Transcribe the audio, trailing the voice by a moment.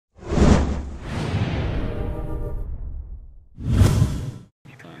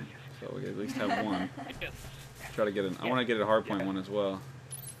least have one. Yes. Try to get an. I want to get a hardpoint one as well.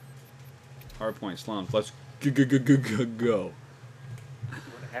 Hardpoint slums. Let's go.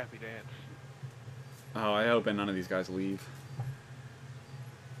 What a happy dance. Oh, I hope none of these guys leave.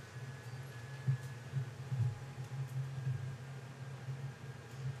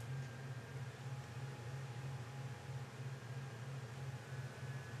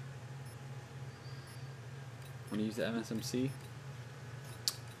 Want to use the MSMC?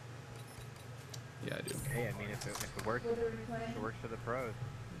 Yeah, I do. Hey, I mean, if it works for the pros.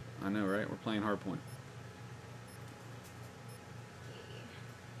 I know, right? We're playing hardpoint.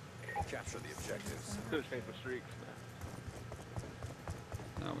 Capture the objectives. Good shape for streaks.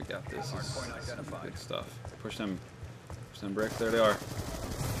 No, we got this. This Hardpoint is identified. good stuff. Push them bricks. There they are.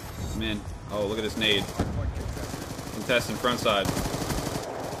 I'm in. Oh, look at this nade. Hardpoint contested. Contestant front side.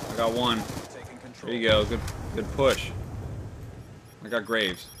 I got one. Taking control. There you go. Good push. I got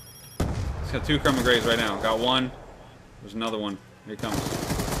graves. It's got 2 crumbling graves right now. Got one. There's another one. Here he comes.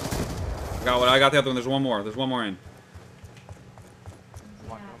 I got the other one. There's one more. There's one more in.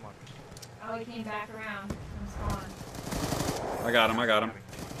 Come on. Oh, he came back around from spawn. I got him.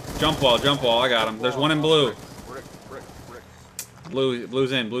 Jump wall. I got him. There's one in blue. Brick.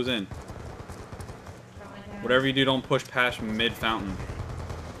 Blue's in. Whatever you do, don't push past mid fountain.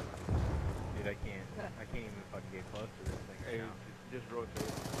 Dude, I can't even fucking get close to this thing. Hey, Right now. just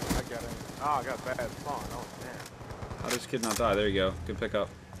rotate. I got it. Oh, I got bad spawn. Oh, man. How did this kid not die? There you go. Good pickup.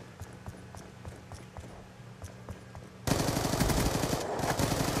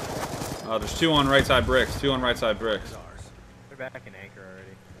 Oh, there's 2 on right side bricks. 2 on right side bricks. They're back in anchor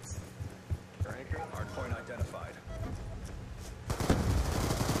already. Your anchor? Hardpoint identified.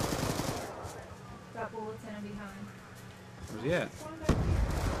 Got bullets in him behind. Where's he at?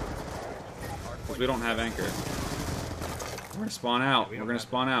 'Cause we don't have anchor. We're gonna spawn out. We're gonna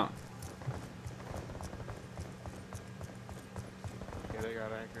spawn out. Yeah, they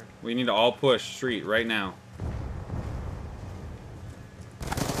got anchor. We need to all push street right now.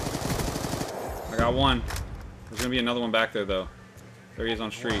 I got one. There's gonna be another one back there though. There he is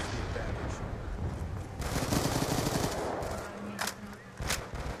on street.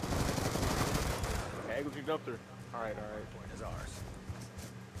 Okay, Eagles, you up there. Alright. Point is ours.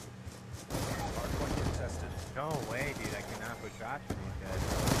 Hardpoint contested. No way, dude. I cannot put shots for these guys.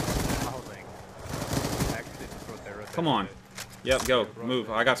 Housing. Actually, just rotate. Come on. Yep, go. Move.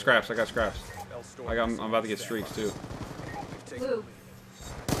 I got scraps. L I'm about to get streaks too. Blue.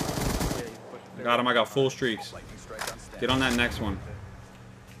 Got him. I got full streaks. Lightning strike on stand. Get on that next one.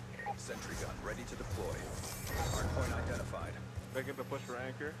 Sentry gun ready to deploy. Hardpoint identified. They get the push for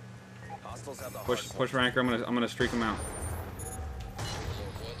anchor. Hostiles have the Push hardpoint. for anchor. I'm gonna streak him out.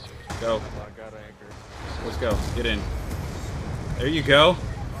 Go. I got anchor. Let's go. Get in. There you go.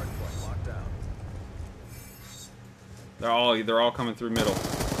 Hardpoint locked down. They're all coming through middle.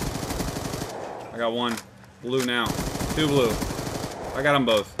 I got one. Blue now. 2 blue. I got them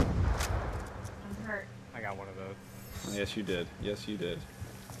both. I'm hurt. I got one of those. Oh, yes, you did. Yes, you did.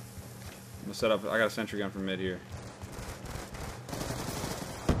 I'm gonna set up. I got a sentry gun from mid here.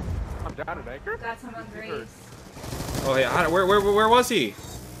 I'm down at anchor. Got some on graves. Oh yeah. Where was he?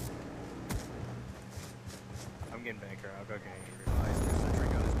 I'm getting banker. I'll go get anchor. Eyes, the sentry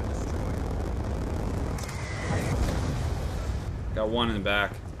gun has been destroyed. Got one in the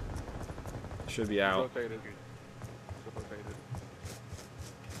back. Should be out. Rotated. Rotated.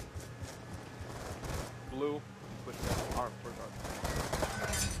 Blue. Push down. Arm.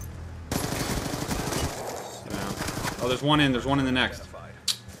 Sit down. Oh, there's one in. There's one in the next. Identified.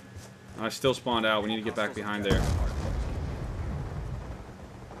 I still spawned out. We need to get back behind there.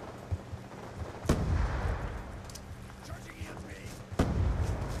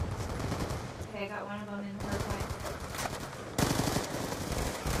 Okay, I got one of them in third point.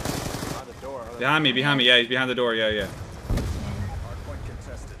 On the door. Behind me. Yeah, he's behind the door. Yeah. Hardpoint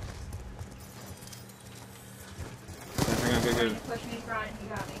contested. Sentry gun, good. He pushed me front and he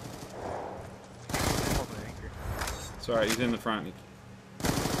got me. Holding anchor. It's alright. He's in the front.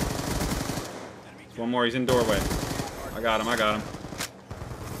 There's one more. He's in doorway. I got him.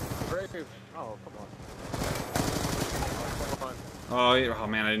 Brave. Oh, come on. Oh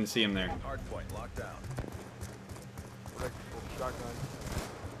man, I didn't see him there. Hardpoint locked down. Brick. Shotgun.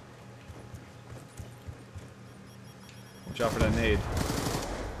 Watch out for that nade.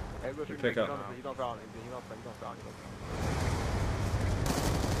 Hey, listen, Pick up. You don't foul anything. You don't foul.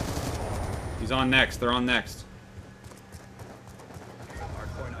 He's on next. They're on next.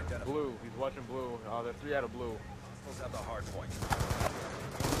 Hardpoint identified. Blue. He's watching blue. There's 3 out of blue. Hostiles have the hardpoint.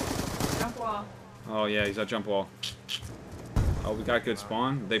 Jump wall. Oh yeah, he's at jump wall. Oh, we got good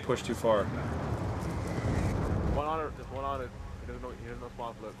spawn. They pushed too far. One on it, just one on it. He doesn't know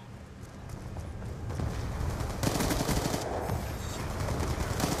spawn flips.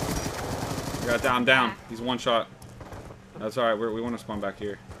 I got down. I'm down. He's one shot. That's alright. We want to spawn back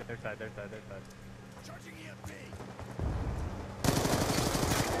here. Their side, their side, their side.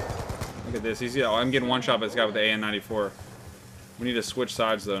 Look at this. I'm getting one shot by this guy with the AN-94. We need to switch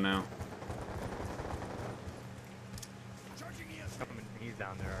sides though now. He's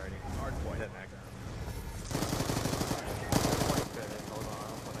down there already. Hard point. Sit next.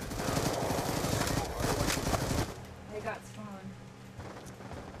 They got spawned.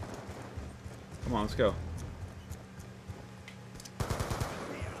 Come on, let's go.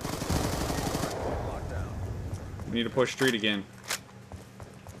 Locked down. We need to push street again.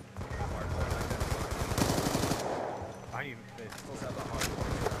 Behind you. Hostiles have the hard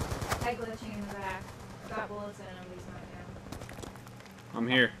point. Head glitching in the back. Got bullets in him, but he's not down. I'm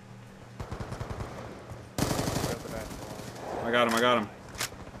here. I got him. I got him.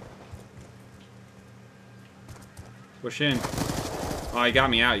 Push in. Oh, he got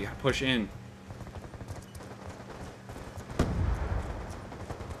me out. You gotta push in.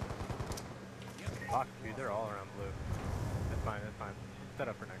 Fuck, dude, they're all around blue. That's fine, that's fine. Set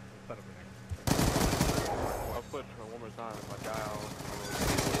up for next. Set up for next. I'll push one more time. My guy out.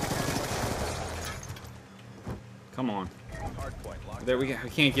 Come on. Hard point locked There we down.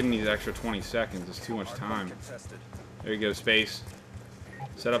 can't give him these extra 20 seconds. It's too much Hard time. point contested. There you go, space.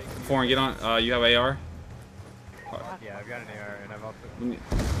 Set up foreign. Get on. You have AR. Yeah, I've got an AR, and I've also... We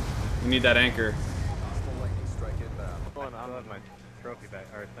need that anchor. Hostile lightning strike inbound. I still have my trophy back,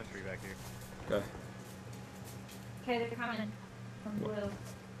 or sentry back here. Okay. Okay, they're coming from blue.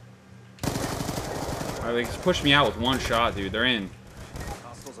 Alright, they just pushed me out with one shot, dude. They're in.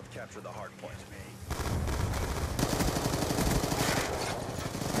 Hostiles have captured the hard point.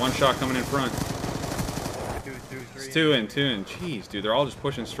 One shot coming in front. Two, three. It's two in. Jeez, dude, they're all just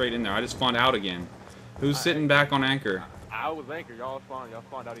pushing straight in there. I just spawned out again. Who's sitting back on anchor? I was anchor. Y'all spawned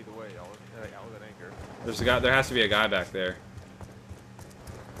out either way. I was at anchor. There's a guy. There has to be a guy back there.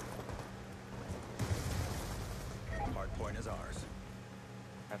 Hard point is ours.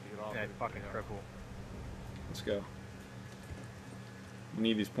 Have to get off. Yeah, fucking triple. Let's go. We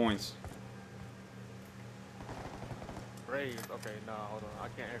need these points. Graves. Okay, nah, hold on. I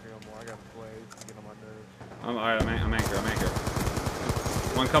can't anchor no more. I got a slave. It's getting on my nerves. Alright, I'm anchor. I'm anchor.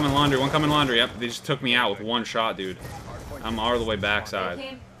 One coming laundry. One coming laundry. Yep, they just took me out with one shot, dude. Hard point I'm all the way backside.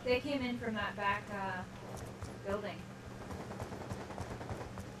 They came in from that back building.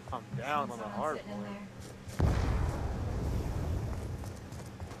 I'm down on the Someone's hard sitting in point. there.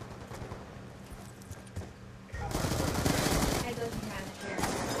 Head glitching behind the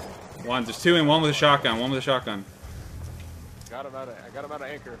chair. One. There's two in. One with a shotgun. One with a shotgun. I got him out of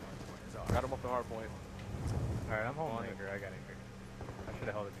anchor. Got him off the hard point. Alright, I'm holding anchor. I got anchor. I should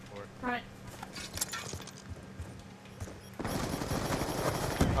have held it before. Front.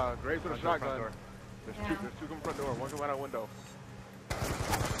 Graves with a Front shotgun. door. There's Yeah. two coming front door. One coming out window.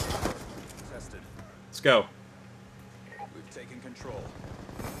 contested. Let's go. We've taken control.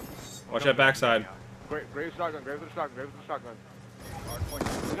 Watch that backside. Graves shotgun. Graves with a shotgun. Graves with a shotgun. Hard point.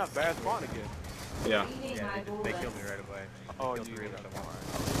 We got bad spawn again. Yeah. Eating Yeah, my they bullets. killed me right away. Oh, Killed you three of got them at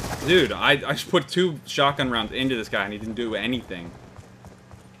once. Dude, I just put 2 shotgun rounds into this guy and he didn't do anything.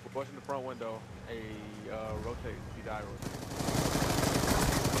 We're pushing the front window. Rotate. He died. Rotate.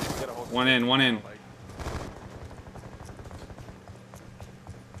 Get a hold One in, one in. Like,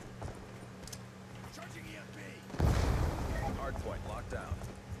 Hard point locked down.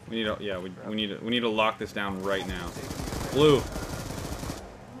 We need to, yeah, we need to lock this down right now. Blue. Okay.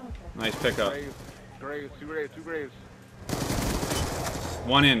 Nice pickup. Graves. Two graves.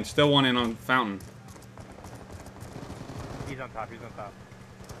 One in, still one in on fountain. He's on top, he's on top.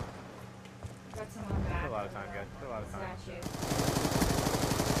 Got someone back. Still a lot of time, guys. Still a lot of time. Statue.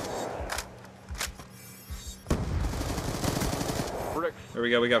 Bricks. There we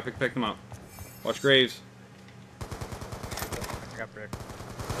go, we got pick them up. Watch Graves. I got brick.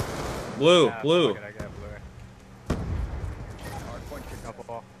 Blue, Ah, blue. fuck it, I got blue. Hard point contested. Couple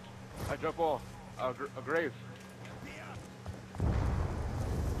ball. I jump off. Graves.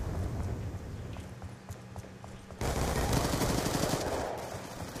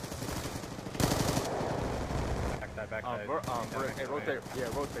 Backside. Hey, rotate. Yeah,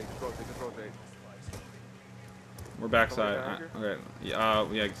 rotate. Just rotate. We're backside. Okay.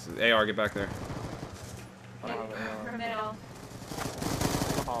 Yeah, AR, get back there. For middle.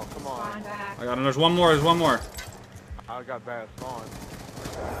 Oh, come on. Spawn back. I got him. There's one more. I got bad spawn.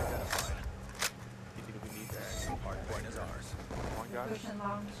 Identified. We need that. Hard point is ours. pushing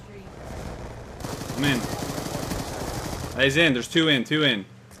Long Street. I'm in. He's in. There's two in. Two in.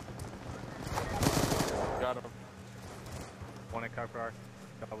 Got him. One at car park.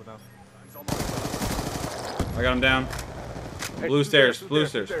 Double down. I got him down. Hey, Blue two stairs. two Blue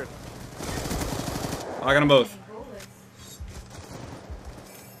two stairs. I got them both. Any bullets.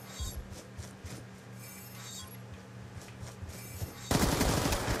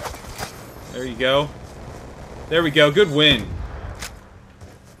 There you go. There we go. Good win.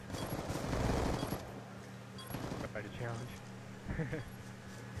 Fight a challenge.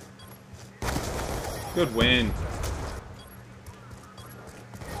 Good win.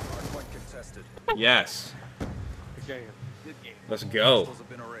 Hardpoint contested. Yes. Good game. Good game. Let's go. Hostiles have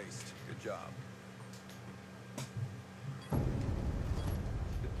been erased. Good job.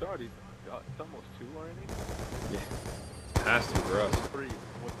 It's already, it's almost 2 already. Yeah. Has to for us. 3,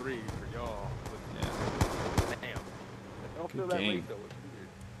 with 3 for y'all. Yeah. Damn. I don't feel Good that game. late though. It's weird.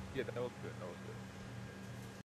 Yeah, that was good. That was good.